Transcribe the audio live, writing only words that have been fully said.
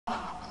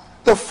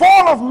The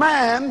fall of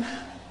man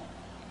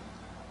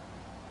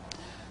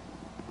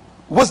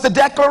was the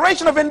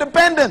declaration of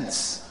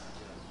independence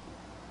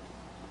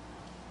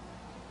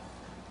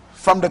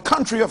from the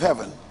country of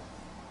heaven.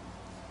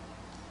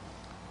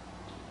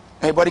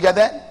 Everybody got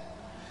that?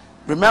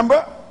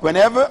 Remember,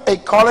 whenever a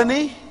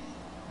colony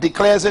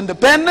declares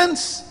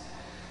independence,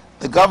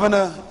 the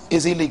governor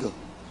is illegal.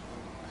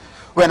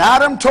 When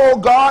Adam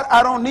told God,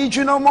 I don't need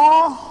you no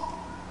more,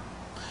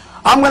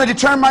 I'm going to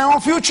determine my own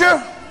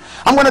future,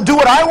 I'm going to do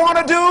what I want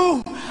to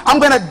do, I'm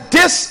going to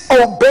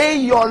disobey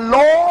your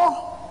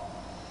law,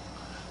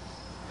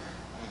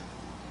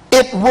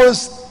 it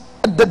was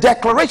the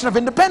declaration of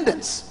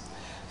independence.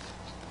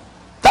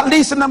 That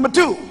leads to number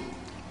 2.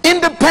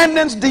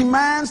 Independence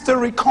demands the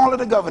recall of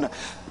the governor.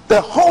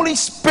 The Holy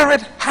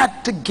Spirit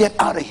had to get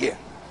out of here.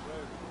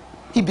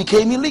 He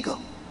became illegal.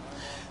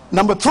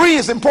 Number 3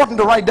 is important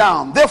to write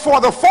down.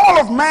 Therefore, the fall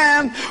of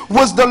man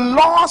was the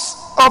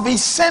loss of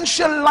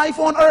essential life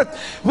on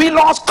earth. We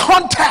lost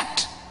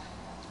contact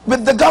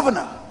with the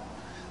governor.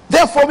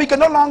 Therefore, we can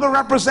no longer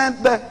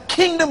represent the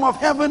kingdom of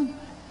heaven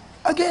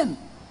again.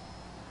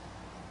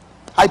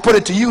 I put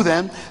it to you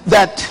then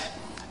that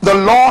the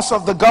loss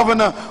of the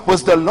governor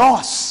was the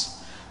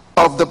loss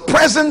of the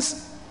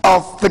presence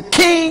of the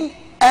king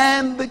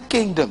and the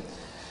kingdom.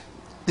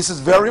 This is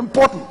very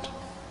important.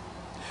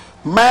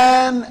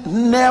 Man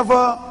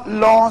never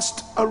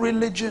lost a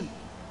religion.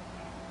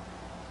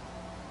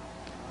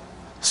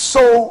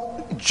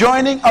 So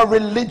joining a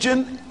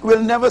religion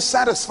will never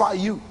satisfy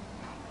you.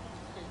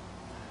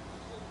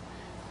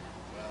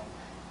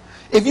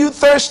 If you're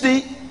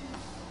thirsty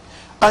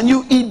and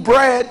you eat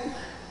bread,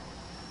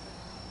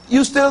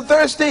 you still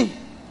thirsty.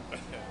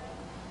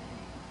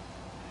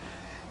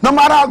 No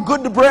matter how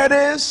good the bread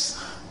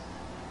is,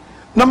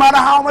 no matter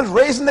how much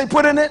raisin they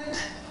put in it,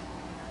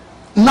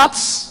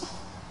 nuts,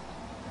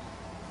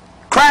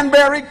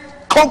 cranberry,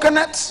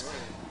 coconuts,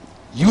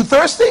 you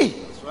thirsty.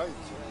 That's right.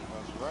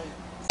 That's right.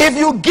 If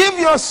you give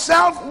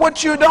yourself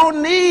what you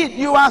don't need,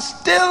 you are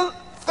still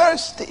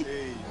thirsty.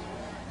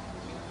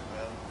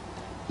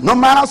 No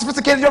matter how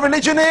sophisticated your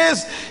religion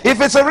is, if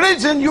it's a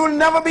religion, you'll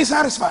never be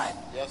satisfied.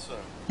 Yes, sir.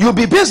 You'll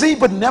be busy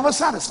but never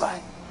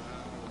satisfied.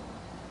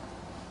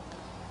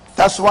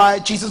 That's why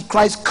Jesus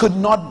Christ could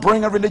not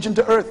bring a religion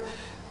to earth.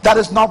 That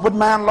is not what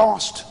man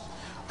lost.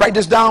 Write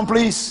this down,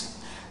 please.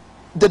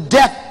 The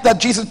death that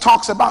Jesus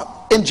talks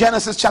about in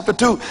Genesis chapter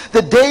 2.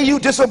 The day you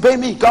disobey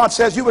me, God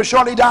says, you will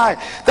surely die.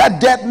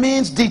 That death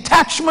means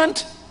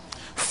detachment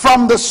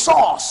from the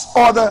source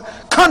or the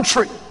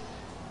country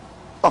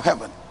of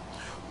heaven.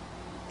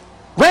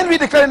 When we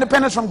declared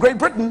independence from Great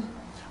Britain,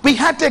 we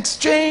had to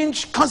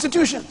exchange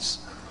constitutions.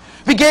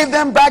 We gave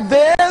them back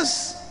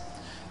theirs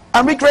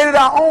and we created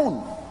our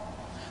own.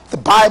 The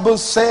Bible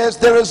says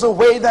there is a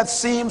way that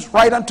seems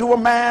right unto a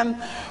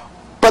man,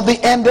 but the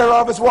end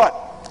thereof is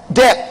what?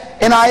 Death.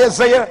 In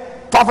Isaiah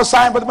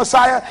prophesying about the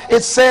Messiah,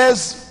 it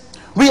says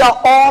we are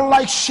all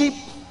like sheep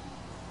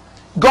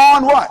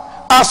gone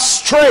what?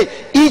 Astray,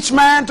 each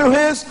man to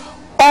his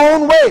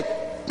own way.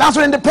 That's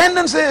what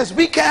independence is.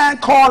 We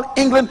can't call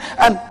England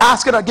and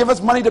ask it to give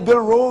us money to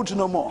build roads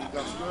no more.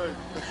 That's good.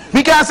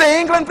 We can't say,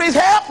 England, please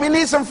help, we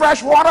need some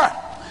fresh water,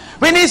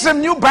 we need some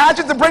new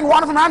badges to bring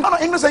water from Ireland. No,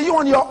 England says, you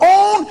on your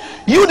own,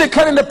 you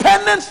declare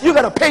independence, you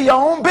got to pay your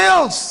own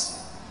bills.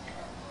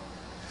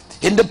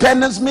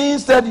 Independence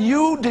means that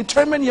you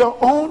determine your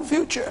own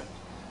future.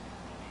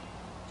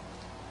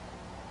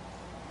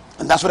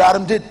 And that's what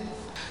Adam did.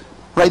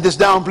 Write this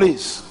down,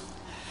 please.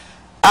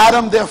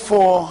 Adam,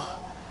 therefore,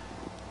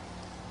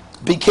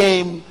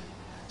 became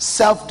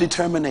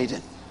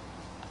self-determinated.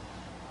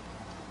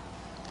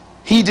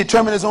 He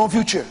determined his own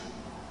future,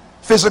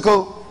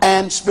 physical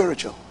and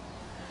spiritual.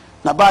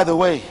 Now, by the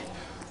way,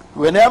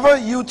 whenever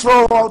you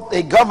throw out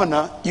a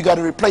governor, you got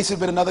to replace it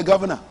with another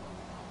governor.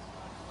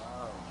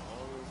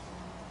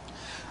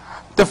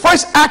 The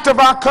first act of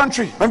our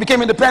country when we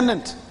became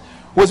independent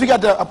was we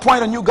got to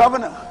appoint a new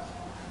governor.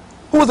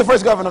 Who was the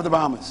first governor of the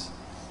Bahamas?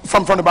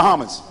 From the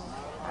Bahamas?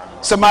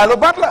 Sir Myles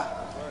Butler.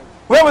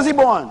 Where was he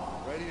born?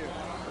 Right here.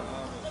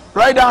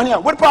 Right down here.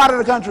 What part of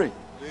the country?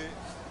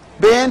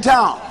 Bay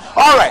Town.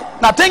 All right.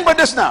 Now think about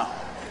this now.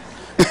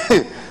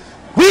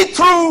 We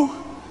threw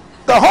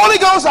the Holy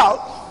Ghost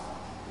out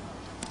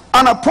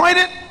and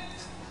appointed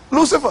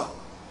Lucifer.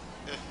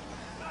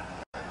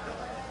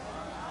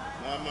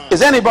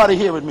 Is anybody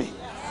here with me?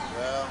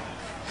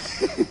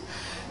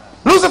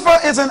 Lucifer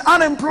is an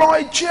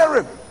unemployed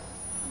cherub.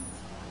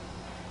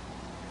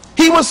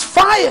 He was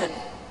fired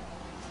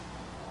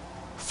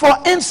for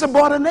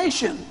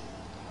insubordination.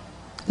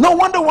 No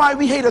wonder why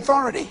we hate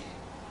authority.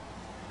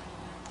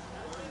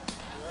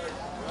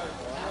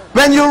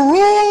 When you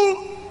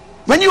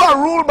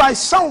are ruled by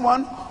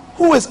someone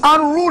who is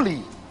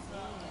unruly,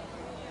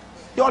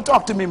 y'all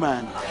talk to me,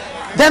 man,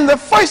 then the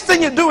first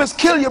thing you do is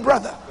kill your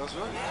brother.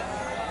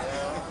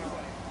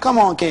 Come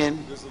on,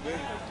 Ken.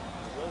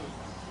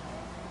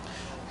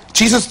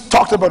 Jesus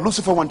talked about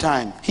Lucifer one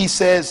time. He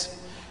says,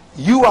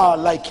 you are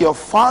like your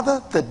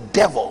father, the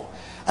devil.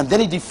 And then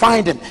he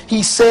defined him.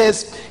 He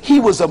says he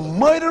was a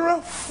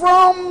murderer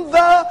from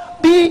the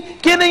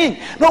beginning.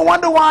 No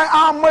wonder why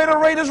our murder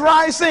rate is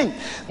rising.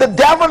 The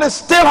devil is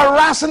still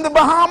harassing the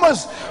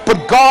Bahamas,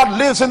 but God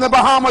lives in the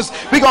Bahamas.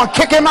 We're going to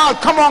kick him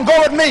out. Come on, go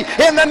with me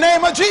in the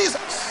name of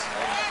Jesus.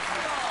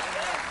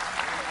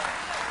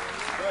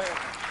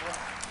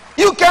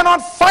 You cannot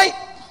fight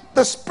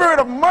the spirit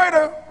of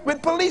murder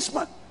with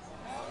policemen.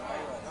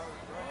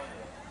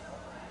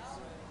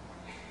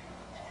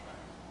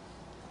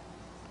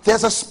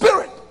 There's a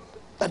spirit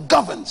that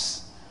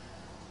governs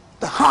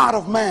the heart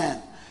of man,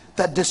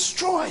 that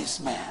destroys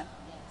man.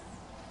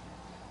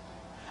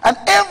 And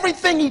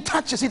everything he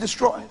touches, he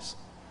destroys.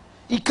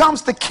 He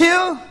comes to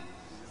kill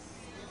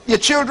your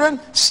children,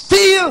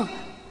 steal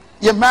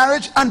your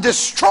marriage, and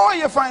destroy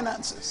your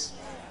finances.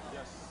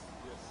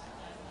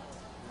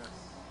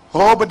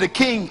 Oh, but the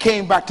king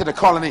came back to the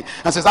colony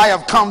and says, I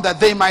have come that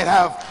they might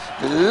have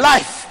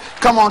life.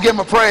 Come on, give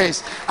him a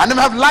praise. And them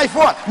have life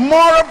what?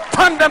 More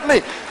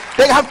abundantly.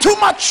 They have too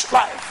much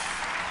life.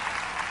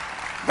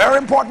 Very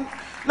important.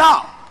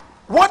 Now,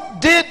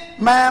 what did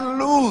man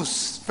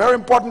lose? Very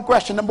important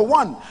question. Number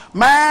one,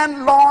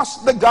 man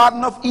lost the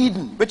Garden of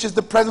Eden, which is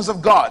the presence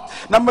of God.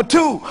 Number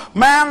two,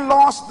 man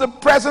lost the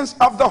presence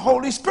of the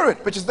Holy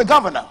Spirit, which is the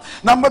governor.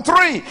 Number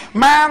three,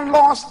 man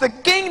lost the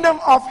kingdom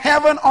of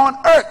heaven on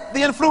earth,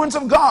 the influence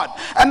of God.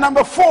 And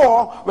number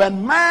four,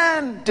 when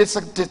man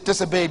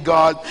disobeyed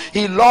God,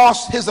 he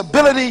lost his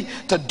ability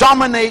to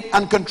dominate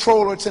and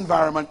control its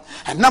environment.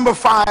 And number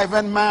five,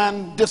 when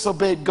man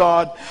disobeyed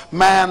God,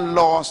 man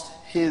lost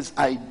his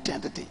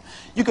identity.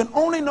 You can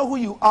only know who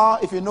you are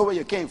if you know where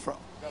you came from.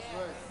 That's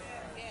right.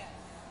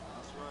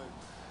 That's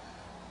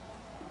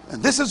right.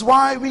 And this is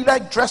why we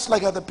like dress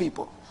like other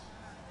people.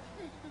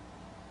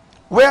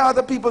 Wear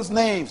other people's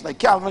names like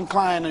Calvin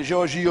Klein and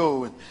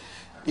Giorgio and,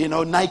 you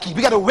know, Nike.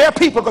 We got to wear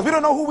people because we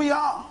don't know who we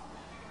are.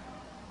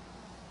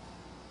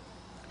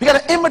 We got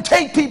to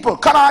imitate people,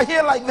 cut our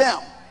hair like them,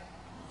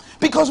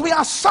 because we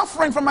are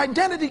suffering from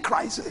identity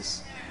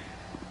crisis.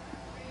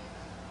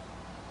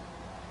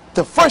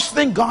 The first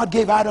thing God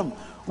gave Adam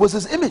was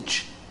his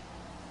image.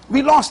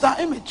 We lost our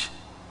image.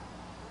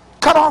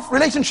 Cut off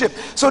relationship.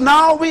 So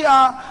now we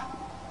are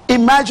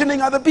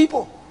imagining other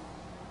people.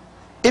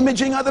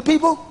 Imaging other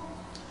people.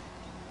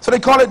 So they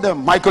call it the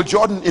Michael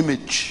Jordan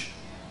image.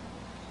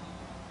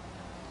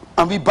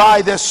 And we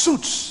buy their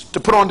suits to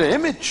put on their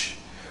image.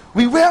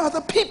 We wear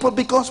other people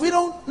because we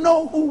don't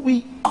know who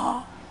we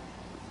are.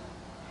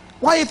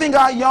 Why do you think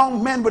our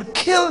young men would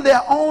kill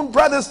their own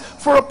brothers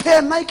for a pair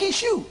of Nike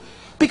shoes?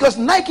 Because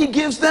Nike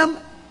gives them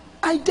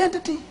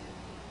identity.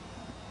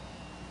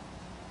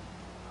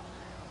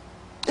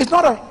 It's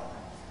not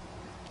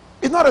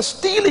a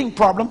stealing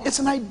problem, it's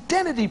an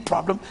identity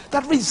problem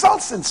that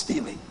results in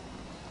stealing.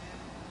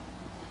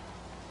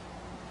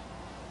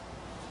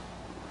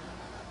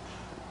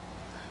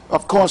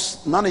 Of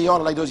course, none of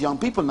y'all are like those young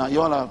people now.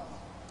 Y'all are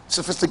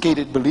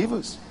sophisticated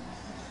believers.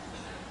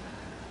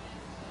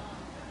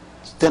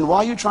 Then why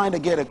are you trying to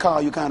get a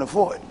car you can't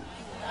afford?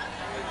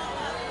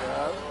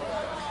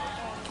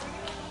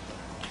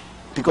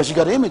 Because you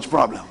got an image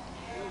problem.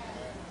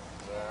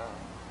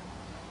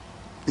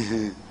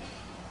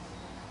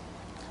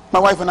 My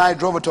wife and I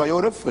drove a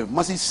Toyota for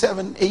must be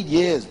 7, 8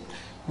 years.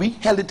 We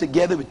held it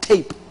together with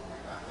tape.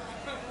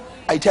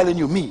 I telling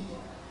you, me.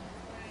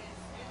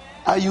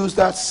 I used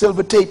that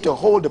silver tape to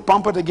hold the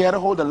bumper together,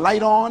 hold the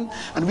light on,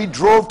 and we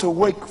drove to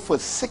work for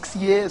 6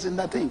 years in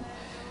that thing.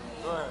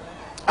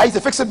 I used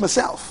to fix it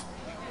myself.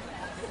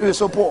 We were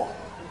so poor.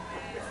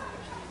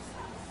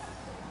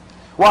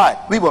 Why?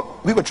 We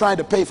were trying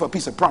to pay for a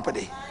piece of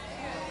property.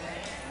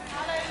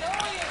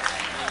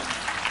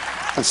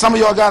 And some of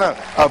y'all got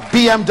a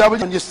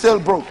BMW and you're still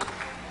broke.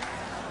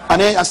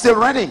 And I'm still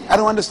renting. I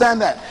don't understand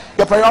that.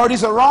 Your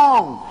priorities are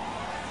wrong.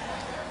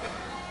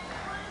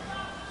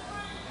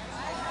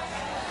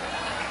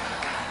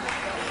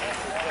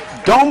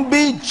 Don't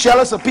be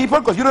jealous of people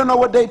because you don't know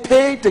what they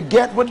paid to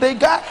get what they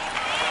got.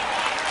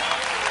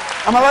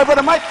 Am I right,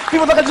 Brother Mike?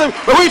 People look at you and say,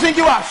 well, who do you think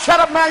you are? Shut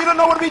up, man. You don't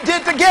know what we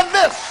did to get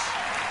this.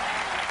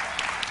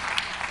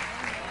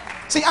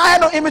 See, I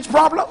had no image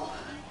problem.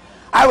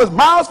 I was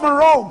Myles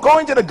Munroe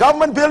going to the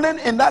government building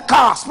in that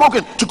car,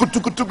 smoking. Tuka,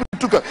 tuka, tuka,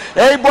 tuka.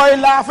 Everybody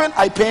laughing.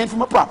 I paying for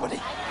my property.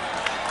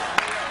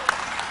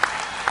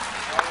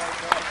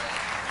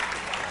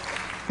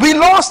 We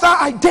lost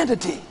our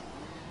identity.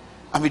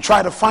 And we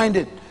try to find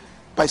it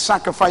by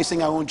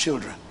sacrificing our own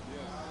children.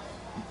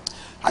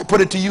 I put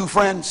it to you,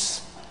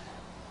 friends.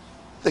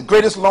 The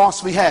greatest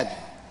loss we had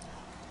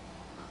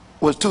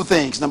was two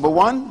things. Number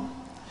one,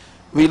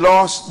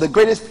 the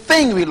greatest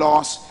thing we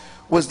lost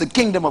was the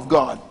kingdom of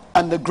God.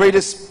 And the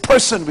greatest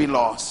person we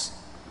lost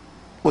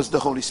was the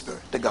Holy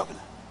Spirit, the governor.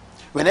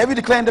 Whenever you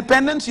declare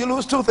independence, you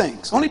lose two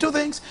things. Only two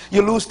things.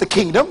 You lose the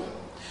kingdom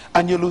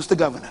and you lose the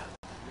governor.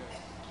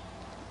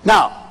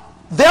 Now,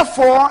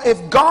 therefore,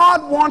 if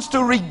God wants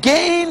to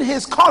regain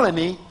his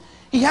colony,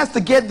 he has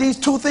to get these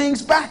two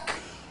things back.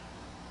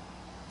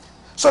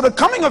 So the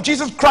coming of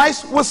Jesus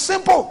Christ was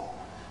simple.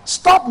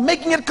 Stop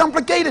making it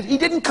complicated. He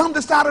didn't come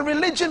to start a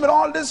religion with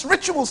all this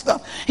ritual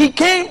stuff. He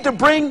came to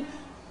bring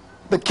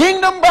the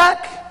kingdom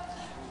back,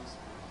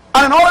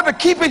 and in order to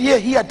keep it here,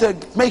 he had to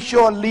make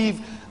sure and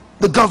leave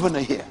the governor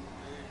here.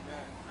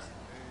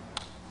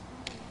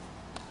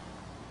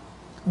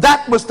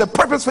 That was the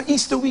purpose for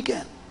Easter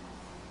weekend.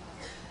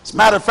 As a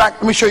matter of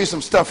fact, let me show you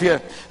some stuff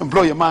here and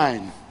blow your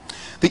mind.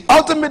 The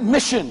ultimate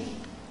mission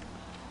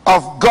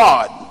of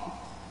God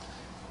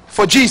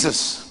for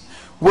Jesus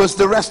was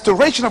the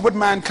restoration of what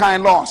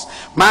mankind lost.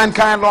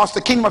 Mankind lost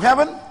the kingdom of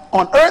heaven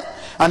on earth,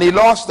 and he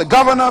lost the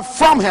governor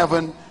from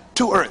heaven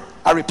to earth.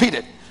 I repeat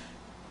it.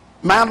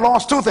 Man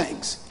lost two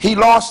things. He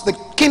lost the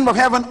kingdom of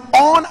heaven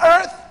on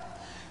earth,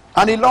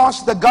 and he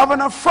lost the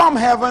governor from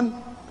heaven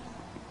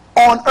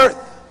on earth.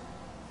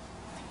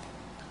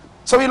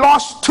 So he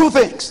lost two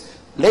things.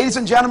 Ladies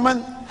and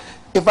gentlemen,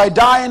 if I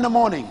die in the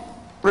morning,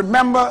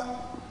 remember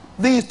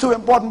these two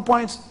important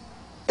points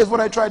is what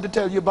I tried to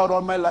tell you about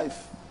all my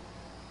life.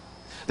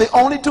 The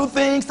only two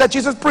things that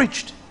Jesus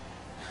preached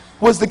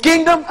was the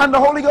kingdom and the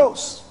Holy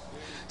Ghost.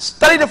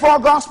 Study the four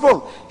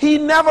gospels. He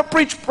never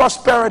preached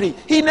prosperity.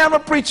 He never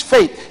preached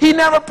faith. He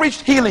never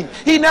preached healing.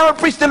 He never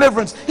preached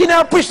deliverance. He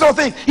never preached those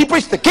things. He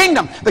preached the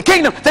kingdom. The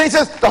kingdom. Then he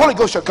says, the Holy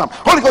Ghost shall come.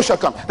 Holy Ghost shall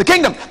come. The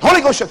kingdom. The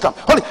Holy Ghost shall come.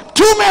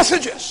 Two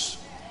messages.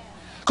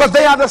 Because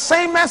they are the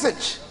same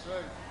message.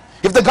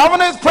 If the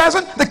governor is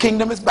present, the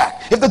kingdom is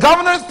back. If the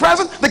governor is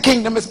present, the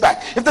kingdom is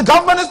back. If the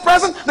government is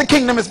present, the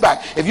kingdom is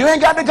back. If you ain't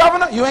got the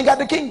governor, you ain't got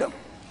the kingdom.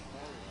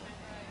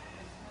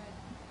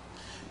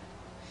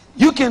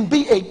 You can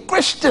be a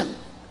Christian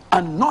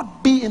and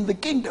not be in the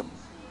kingdom.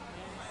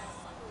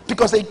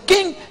 Because a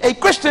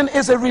Christian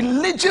is a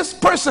religious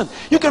person.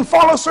 You can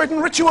follow certain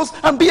rituals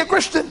and be a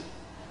Christian.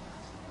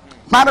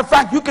 Matter of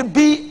fact, you can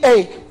be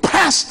a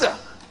pastor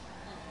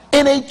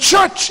in a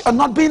church and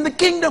not be in the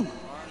kingdom.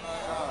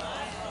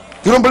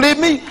 You don't believe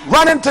me?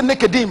 Run into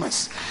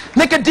Nicodemus.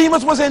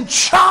 Nicodemus was in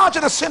charge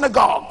of the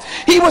synagogue.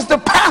 He was the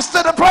pastor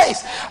of the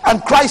place.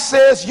 And Christ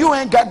says, you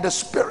ain't got the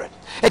Spirit.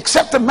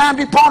 Except a man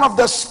be born of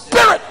the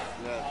Spirit,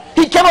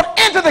 he cannot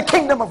enter the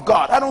kingdom of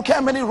God. I don't care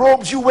how many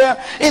robes you wear,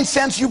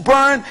 incense you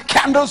burn,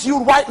 candles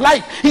you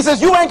light. He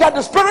says, you ain't got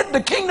the Spirit,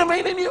 the kingdom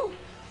ain't in you.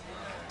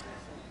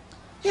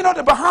 You know,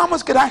 the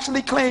Bahamas could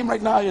actually claim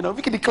right now, you know,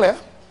 we could declare.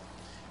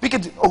 We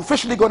could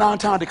officially go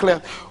downtown and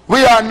declare,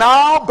 we are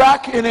now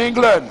back in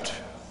England.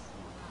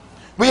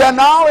 We are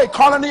now a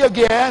colony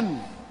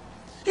again.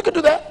 You could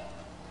do that.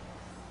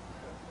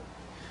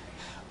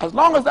 As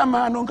long as that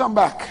man don't come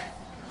back.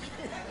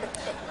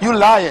 You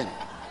lying.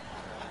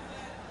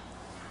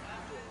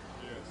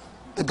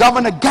 The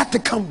governor got to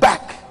come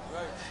back.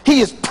 He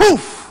is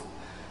proof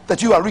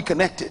that you are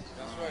reconnected.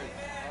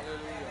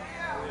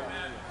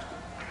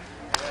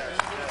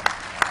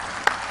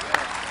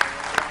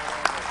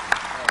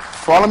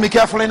 Follow me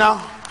carefully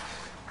now.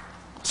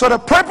 So the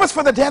purpose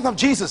for the death of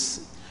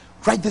Jesus,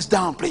 write this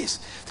down please,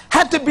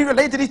 had to be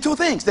related to these two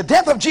things. The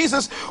death of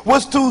Jesus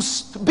was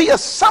to be a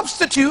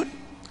substitute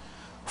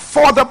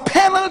for the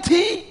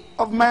penalty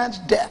of man's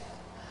death.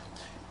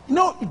 You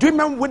know, do you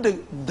remember what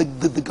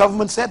the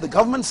government said? The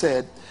government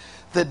said,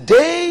 the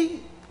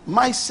day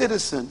my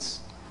citizens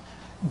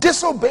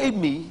disobey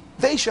me,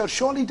 they shall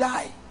surely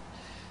die.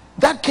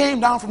 That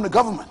came down from the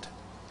government.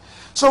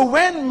 So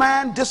when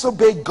man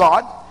disobeyed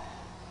God,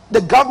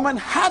 the government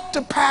had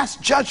to pass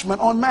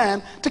judgment on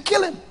man to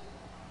kill him.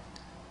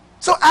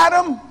 So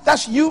Adam,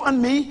 that's you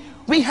and me,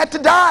 we had to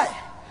die.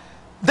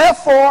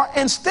 Therefore,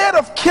 instead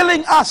of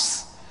killing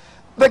us,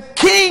 the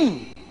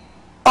king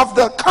of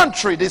the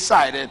country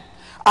decided,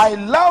 I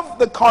love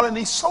the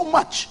colony so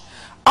much,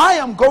 I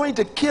am going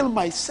to kill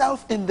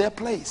myself in their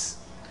place.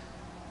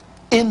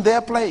 In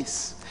their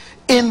place.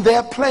 In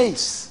their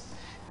place.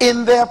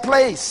 In their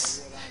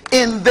place.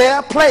 In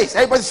their place.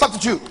 Everybody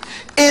substitute.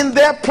 In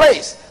their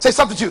place. Say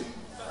substitute.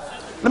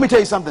 Let me tell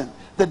you something.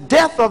 The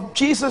death of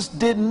Jesus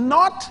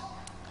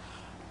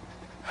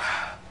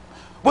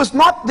was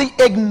not the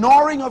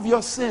ignoring of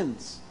your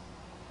sins.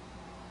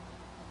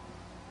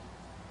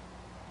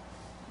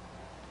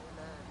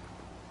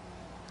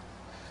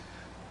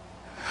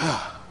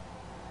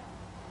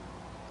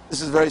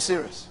 This is very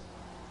serious.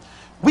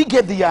 We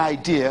get the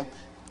idea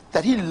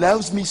that he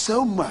loves me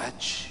so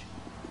much,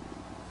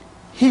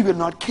 he will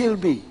not kill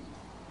me.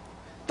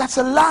 That's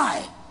a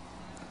lie.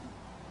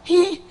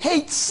 He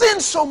hates sin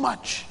so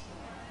much.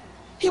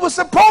 He was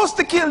supposed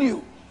to kill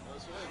you,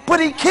 but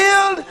he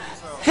killed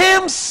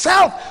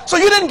himself. So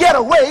you didn't get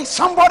away,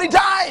 somebody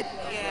died.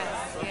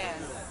 Yes,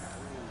 yes.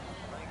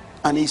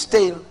 And he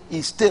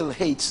still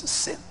hates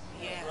sin.